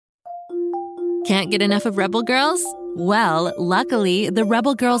Can't get enough of Rebel Girls? Well, luckily, the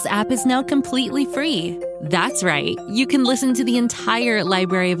Rebel Girls app is now completely free. That's right. You can listen to the entire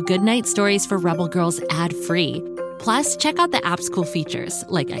library of goodnight stories for Rebel Girls ad-free. Plus, check out the app's cool features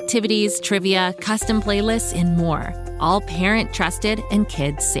like activities, trivia, custom playlists, and more. All parent-trusted and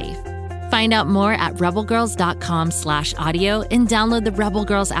kids-safe. Find out more at rebelgirls.com/audio and download the Rebel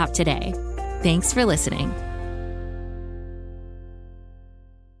Girls app today. Thanks for listening.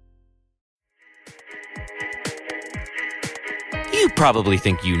 You probably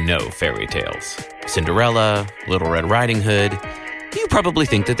think you know fairy tales. Cinderella, Little Red Riding Hood. You probably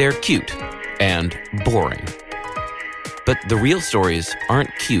think that they're cute and boring. But the real stories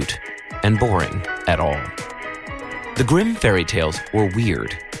aren't cute and boring at all. The Grimm fairy tales were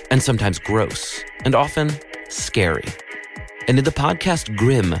weird and sometimes gross and often scary. And in the podcast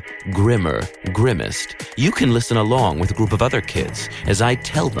Grimm, Grimmer, Grimmest, you can listen along with a group of other kids as I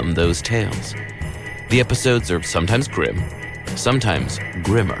tell them those tales. The episodes are sometimes grim, sometimes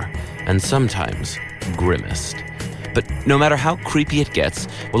grimmer, and sometimes grimmest. But no matter how creepy it gets,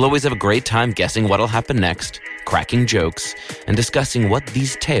 we'll always have a great time guessing what'll happen next, cracking jokes, and discussing what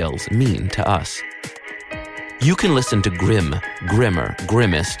these tales mean to us. You can listen to Grimm, Grimmer,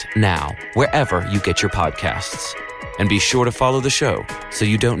 Grimmest now, wherever you get your podcasts. And be sure to follow the show so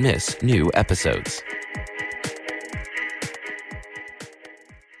you don't miss new episodes.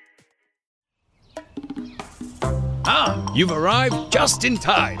 You've arrived just in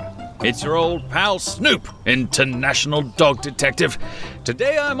time. It's your old pal Snoop, international dog detective.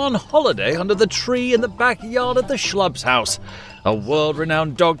 Today I'm on holiday under the tree in the backyard of the Schlub's house. A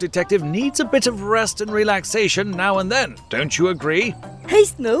world-renowned dog detective needs a bit of rest and relaxation now and then, don't you agree? Hey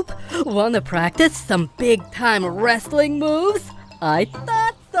Snoop, wanna practice some big-time wrestling moves? I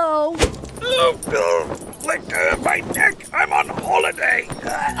thought so. Let go of my neck, I'm on holiday.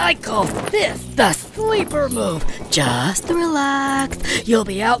 I call this the sleeper move. Just relax. You'll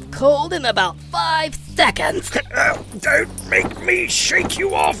be out cold in about 5 seconds. Don't make me shake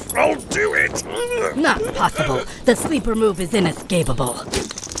you off, I'll do it. Not possible. The sleeper move is inescapable.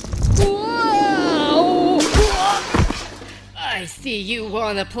 Whoa! I see you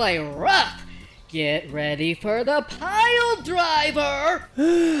wanna play rough. Get ready for the pile driver!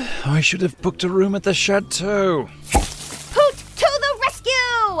 I should have booked a room at the chateau. Poot to the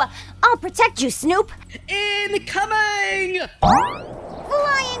rescue! I'll protect you, Snoop. Incoming!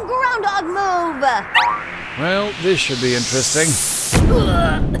 Flying groundhog move! Well, this should be interesting.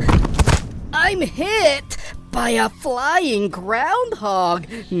 I'm hit by a flying groundhog.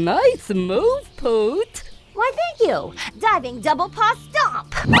 Nice move, Poot. Why, thank you. Diving double paw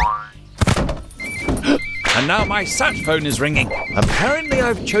stomp. And now my sat phone is ringing. Apparently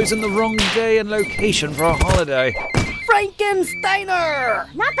I've chosen the wrong day and location for a holiday. Frankensteiner!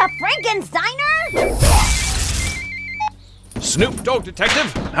 Not the Frankensteiner! Snoop Dog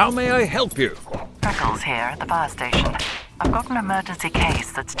Detective, how may I help you? Freckles here at the fire station. I've got an emergency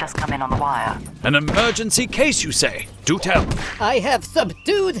case that's just come in on the wire. An emergency case, you say? Do tell. I have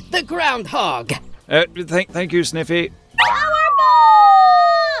subdued the groundhog. Thank you, Sniffy. Power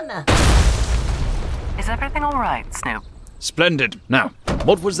bomb! Is everything all right, Snoop? Splendid. Now,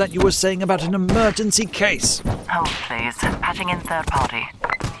 what was that you were saying about an emergency case? Hold, please. Patching in third party.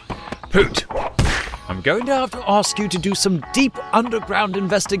 Poot, I'm going to have to ask you to do some deep underground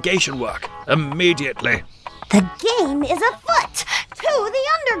investigation work immediately. The game is afoot! To the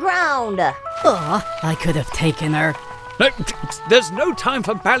underground! Oh, I could have taken her. No, there's no time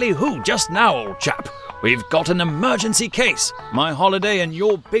for ballyhoo just now, old chap. We've got an emergency case. My holiday and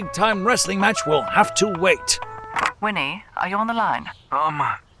your big-time wrestling match will have to wait. Winnie, are you on the line?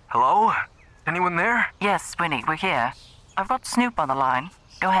 Hello? Anyone there? Yes, Winnie, we're here. I've got Snoop on the line.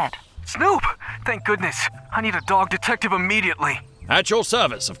 Go ahead. Snoop! Thank goodness. I need a dog detective immediately. At your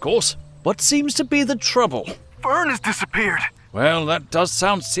service, of course. What seems to be the trouble? Fern has disappeared. Well, that does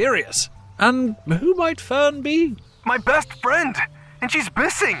sound serious. And who might Fern be? My best friend. And she's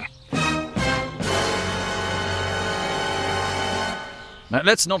missing. Now,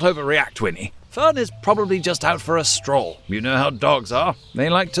 let's not overreact, Winnie. Fern is probably just out for a stroll. You know how dogs are. They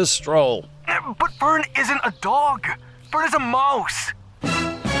like to stroll. But Fern isn't a dog. Fern is a mouse.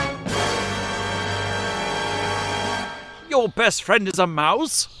 Your best friend is a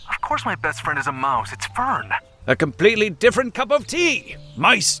mouse? Of course my best friend is a mouse. It's Fern. A completely different cup of tea.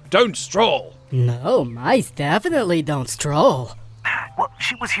 Mice don't stroll. No, mice definitely don't stroll. Well,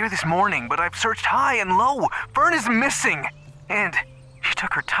 she was here this morning, but I've searched high and low. Fern is missing. And she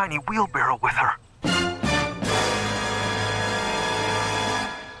took her tiny wheelbarrow with her.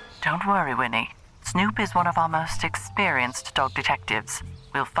 Don't worry, Winnie. Snoop is one of our most experienced dog detectives.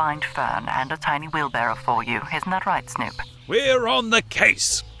 We'll find Fern and a tiny wheelbarrow for you. Isn't that right, Snoop? We're on the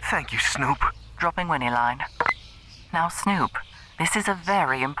case. Thank you, Snoop. Dropping Winnie line. Now, Snoop, this is a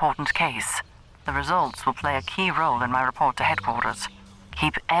very important case. The results will play a key role in my report to headquarters.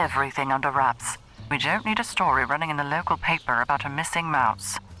 Keep everything under wraps. We don't need a story running in the local paper about a missing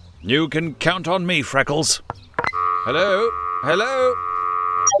mouse. You can count on me, Freckles. Hello? Hello?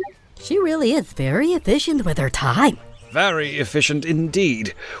 She really is very efficient with her time. Very efficient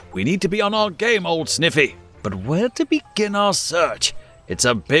indeed. We need to be on our game, old Sniffy. But where to begin our search? It's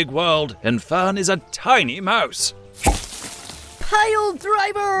a big world, and Fern is a tiny mouse. Pile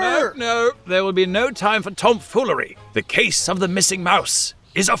driver! No, there will be no time for tomfoolery. The case of the missing mouse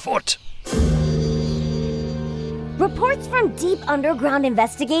is afoot. Reports from deep underground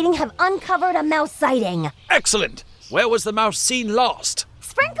investigating have uncovered a mouse sighting. Excellent. Where was the mouse seen last?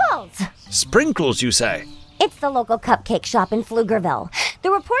 Sprinkles! Sprinkles, you say? It's the local cupcake shop in Pflugerville. The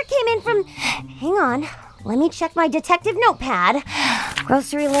report came in from... Hang on. Let me check my detective notepad.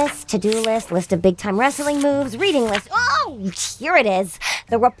 Grocery list, to-do list, list of big-time wrestling moves, reading list. Oh, here it is.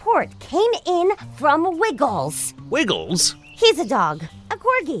 The report came in from Wiggles. Wiggles? He's a dog. A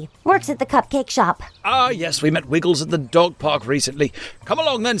corgi. Works at the cupcake shop. Ah, yes, we met Wiggles at the dog park recently. Come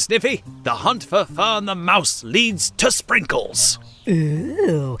along then, Sniffy. The hunt for Fern the mouse leads to Sprinkles.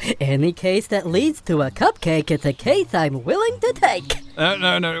 Ooh, any case that leads to a cupcake is a case I'm willing to take.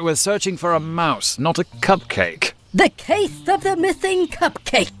 No, we're searching for a mouse, not a cupcake. The case of the missing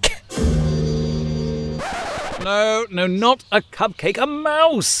cupcake. No, not a cupcake, a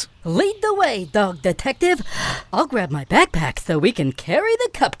mouse. Lead the way, dog detective. I'll grab my backpack so we can carry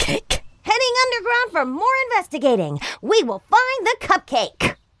the cupcake. Heading underground for more investigating. We will find the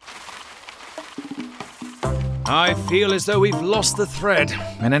cupcake. I feel as though we've lost the thread.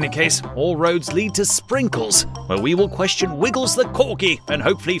 In any case, all roads lead to Sprinkles, where we will question Wiggles the corgi and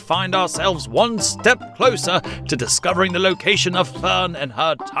hopefully find ourselves one step closer to discovering the location of Fern and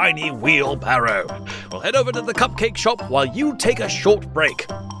her tiny wheelbarrow. We'll head over to the cupcake shop while you take a short break.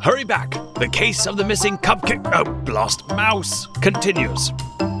 Hurry back. The case of the missing mouse continues.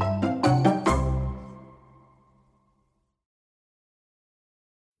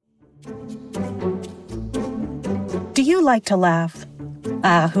 Do you like to laugh?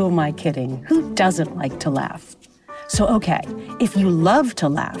 Who am I kidding? Who doesn't like to laugh? So, okay, if you love to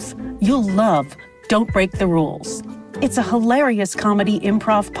laugh, you'll love Don't Break the Rules. It's a hilarious comedy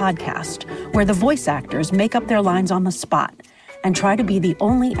improv podcast where the voice actors make up their lines on the spot and try to be the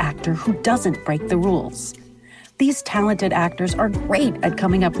only actor who doesn't break the rules. These talented actors are great at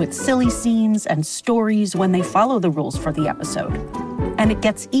coming up with silly scenes and stories when they follow the rules for the episode. And it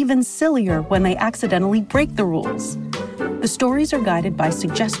gets even sillier when they accidentally break the rules. The stories are guided by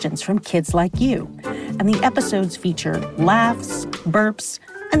suggestions from kids like you, and the episodes feature laughs, burps,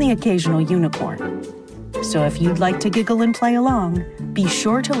 and the occasional unicorn. So if you'd like to giggle and play along, be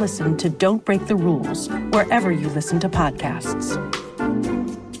sure to listen to Don't Break the Rules wherever you listen to podcasts.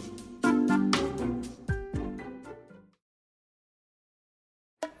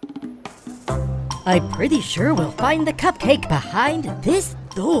 I'm pretty sure we'll find the cupcake behind this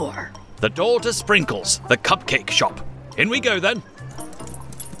door. The door to Sprinkles, the cupcake shop. In we go then.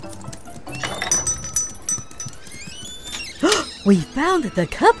 We found the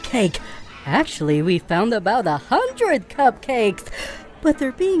cupcake. Actually, we found about 100 cupcakes. But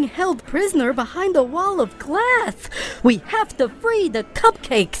they're being held prisoner behind a wall of glass. We have to free the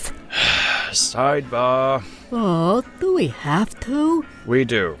cupcakes. Sidebar. Oh, do we have to? We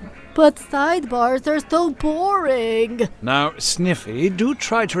do. But sidebars are so boring. Now, Sniffy, do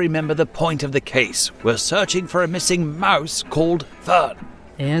try to remember the point of the case. We're searching for a missing mouse called Fern.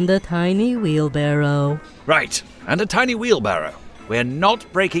 And a tiny wheelbarrow. Right, and a tiny wheelbarrow. We're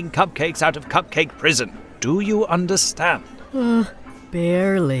not breaking cupcakes out of cupcake prison. Do you understand?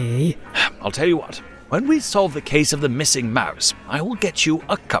 Barely. I'll tell you what. When we solve the case of the missing mouse, I will get you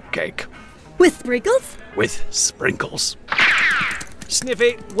a cupcake. With sprinkles? With sprinkles.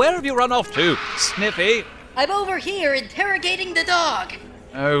 Sniffy, where have you run off to? Sniffy? I'm over here interrogating the dog.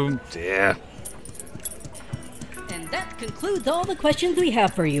 Oh, dear. And that concludes all the questions we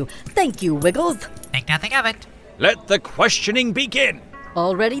have for you. Thank you, Wiggles. Think nothing of it. Let the questioning begin.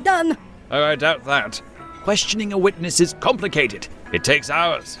 Already done. Oh, I doubt that. questioning a witness is complicated. It takes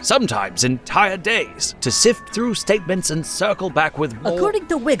hours, sometimes entire days, to sift through statements and circle back with more. According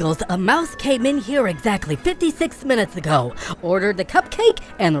to Wiggles, a mouse came in here exactly 56 minutes ago, ordered the cupcake,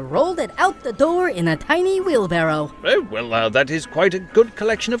 and rolled it out the door in a tiny wheelbarrow. Oh, well, that is quite a good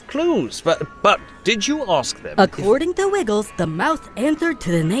collection of clues. But did you ask them? According to Wiggles, the mouse answered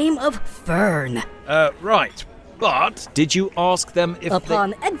to the name of Fern. Right. But did you ask them if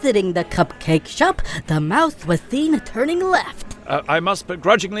Upon exiting the cupcake shop, the mouse was seen turning left. I must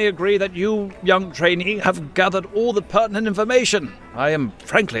begrudgingly agree that you, young trainee, have gathered all the pertinent information. I am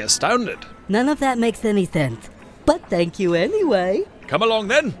frankly astounded. None of that makes any sense. But thank you anyway. Come along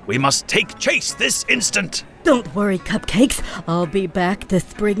then. We must take chase this instant. Don't worry, Cupcakes. I'll be back to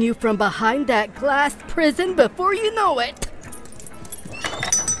spring you from behind that glass prison before you know it.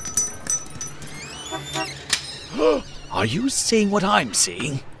 Are you seeing what I'm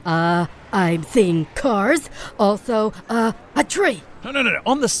seeing? I'm seeing cars. Also, a tree. No.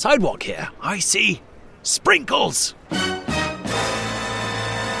 On the sidewalk here, I see sprinkles.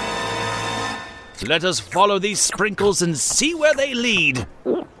 Let us follow these sprinkles and see where they lead.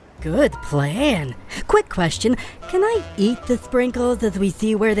 Good plan. Quick question. Can I eat the sprinkles as we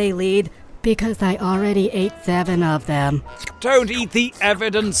see where they lead? Because I already ate 7 of them. Don't eat the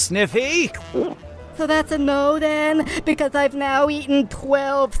evidence, Sniffy. So that's a no then, because I've now eaten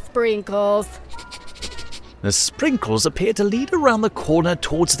 12 sprinkles. The sprinkles appear to lead around the corner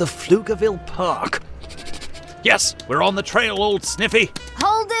towards the Pflugerville Park. Yes, we're on the trail, old Sniffy.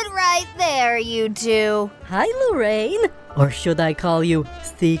 Hold it right there, you two. Hi, Lorraine. Or should I call you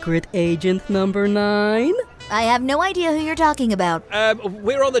Secret Agent Number 9? I have no idea who you're talking about.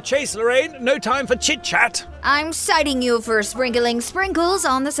 We're on the chase, Lorraine. No time for chit-chat. I'm citing you for sprinkling sprinkles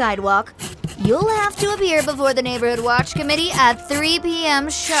on the sidewalk. You'll have to appear before the Neighborhood Watch Committee at 3 p.m.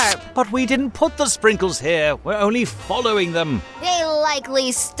 sharp. But we didn't put the sprinkles here. We're only following them. A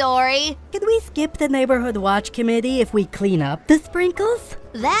likely story. Can we skip the Neighborhood Watch Committee if we clean up the sprinkles?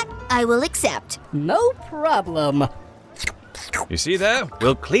 That I will accept. No problem. You see there?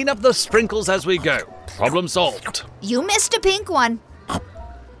 We'll clean up the sprinkles as we go. Problem solved. You missed a pink one.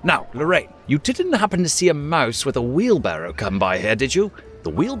 Now, Lorraine, you didn't happen to see a mouse with a wheelbarrow come by here, did you? The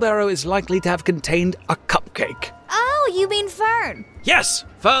wheelbarrow is likely to have contained a cupcake. Oh, you mean Fern? Yes,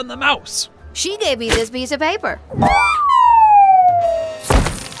 Fern the mouse. She gave me this piece of paper.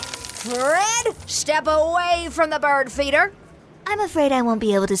 Fred, step away from the bird feeder. I'm afraid I won't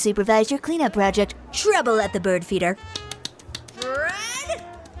be able to supervise your cleanup project. Trouble at the bird feeder. Fred?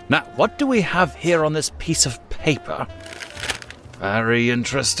 Now, what do we have here on this piece of paper? Very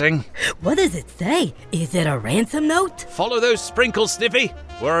interesting. What does it say? Is it a ransom note? Follow those sprinkles, Sniffy.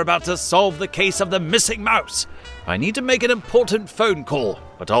 We're about to solve the case of the missing mouse. I need to make an important phone call,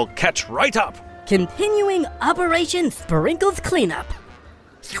 but I'll catch right up. Continuing Operation Sprinkles Cleanup.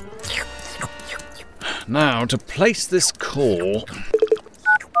 Now, to place this call...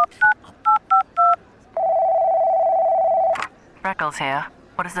 Freckles here.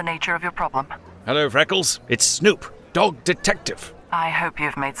 What is the nature of your problem? Hello, Freckles. It's Snoop, dog detective. I hope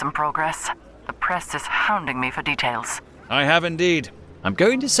you've made some progress. The press is hounding me for details. I have indeed. I'm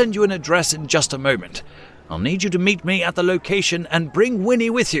going to send you an address in just a moment. I'll need you to meet me at the location and bring Winnie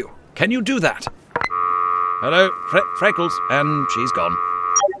with you. Can you do that? Hello, Freckles, and she's gone.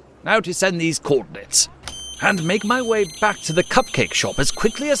 Now to send these coordinates. And make my way back to the cupcake shop as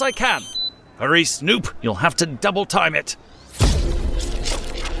quickly as I can. Hurry, Snoop, you'll have to double time it.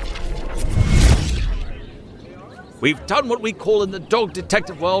 We've done what we call in the dog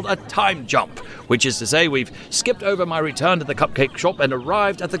detective world a time jump, which is to say we've skipped over my return to the cupcake shop and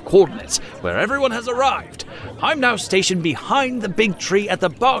arrived at the coordinates, where everyone has arrived. I'm now stationed behind the big tree at the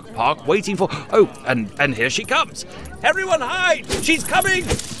Bark Park waiting for... Oh, and here she comes. Everyone hide! She's coming!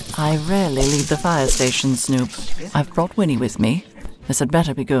 I rarely leave the fire station, Snoop. I've brought Winnie with me. This had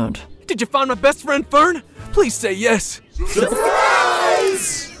better be good. Did you find my best friend, Fern? Please say yes.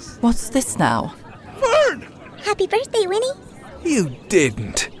 Surprise! What's this now? Fern! Happy birthday, Winnie. You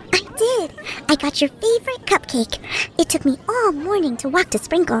didn't. I did. I got your favorite cupcake. It took me all morning to walk to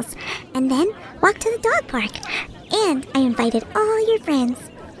Sprinkles, and then walk to the dog park. And I invited all your friends.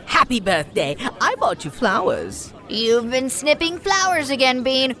 Happy birthday. I bought you flowers. You've been snipping flowers again,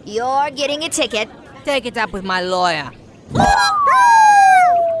 Bean. You're getting a ticket. Take it up with my lawyer.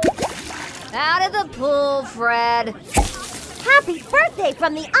 Out of the pool, Fred. Happy birthday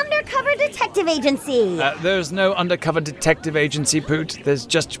from the Undercover Detective Agency. There's no Undercover Detective Agency, Poot. There's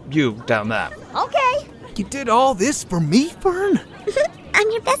just you down there. Okay. You did all this for me, Fern?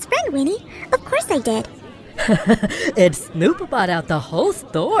 I'm your best friend, Winnie. Of course I did. It's Snoop bought out the whole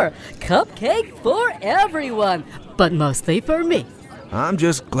store. Cupcake for everyone, but mostly for me. I'm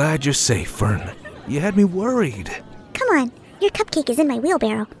just glad you're safe, Fern. You had me worried. Come on, your cupcake is in my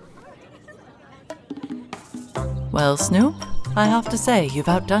wheelbarrow. Well, Snoop, I have to say you've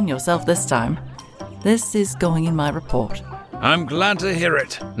outdone yourself this time. This is going in my report. I'm glad to hear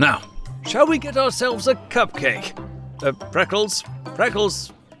it. Now, shall we get ourselves a cupcake? Freckles?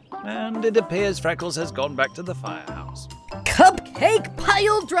 Freckles? And it appears Freckles has gone back to the firehouse. Cupcake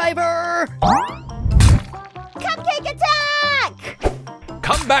pile driver! Cupcake attack!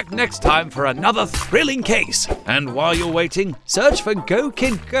 Come back next time for another thrilling case. And while you're waiting, search for Go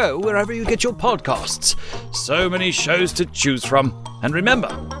Kid Go wherever you get your podcasts. So many shows to choose from. And remember,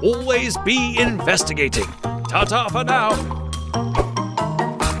 always be investigating. Ta-ta for now.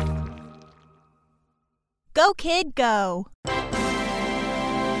 Go Kid Go.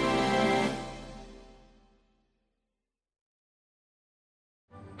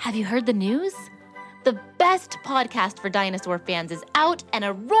 Have you heard the news? The best podcast for dinosaur fans is out and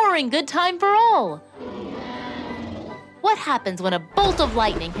a roaring good time for all. What happens when a bolt of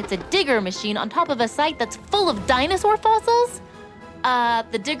lightning hits a digger machine on top of a site that's full of dinosaur fossils?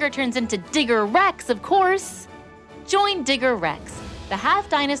 The digger turns into Digger Rex, of course. Join Digger Rex, the half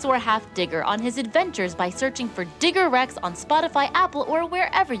dinosaur, half digger, on his adventures by searching for Digger Rex on Spotify, Apple, or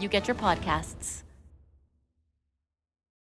wherever you get your podcasts.